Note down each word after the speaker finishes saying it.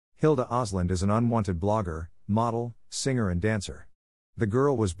Hilde Osland is an unwanted blogger, model, singer and dancer. The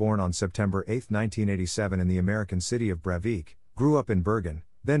girl was born on September 8, 1987 in the American city of Bravik, grew up in Bergen,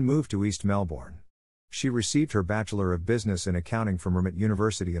 then moved to East Melbourne. She received her Bachelor of Business in Accounting from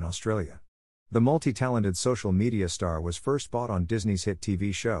University in Australia. The multi-talented social media star was first bought on Disney's hit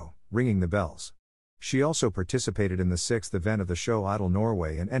TV show, Ringing the Bells. She also participated in the 6th event of the show Idol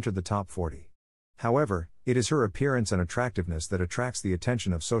Norway and entered the top 40. However, it is her appearance and attractiveness that attracts the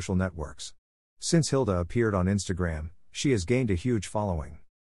attention of social networks. Since Hilde appeared on Instagram, she has gained a huge following.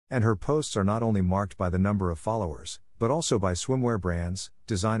 And her posts are not only marked by the number of followers, but also by swimwear brands,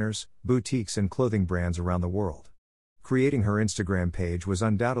 designers, boutiques and clothing brands around the world. Creating her Instagram page was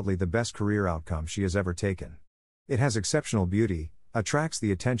undoubtedly the best career outcome she has ever taken. It has exceptional beauty, attracts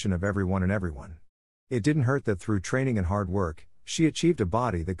the attention of everyone and everyone. It didn't hurt that through training and hard work, she achieved a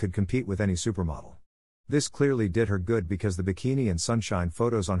body that could compete with any supermodel. This clearly did her good because the bikini and sunshine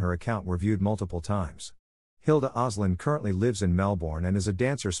photos on her account were viewed multiple times. Hilde Osland currently lives in Melbourne and is a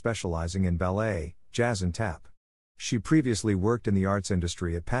dancer specializing in ballet, jazz and tap. She previously worked in the arts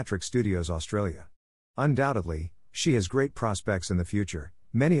industry at Patrick Studios Australia. Undoubtedly, she has great prospects in the future.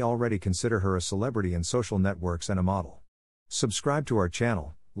 Many already consider her a celebrity in social networks and a model. Subscribe to our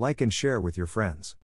channel, like and share with your friends.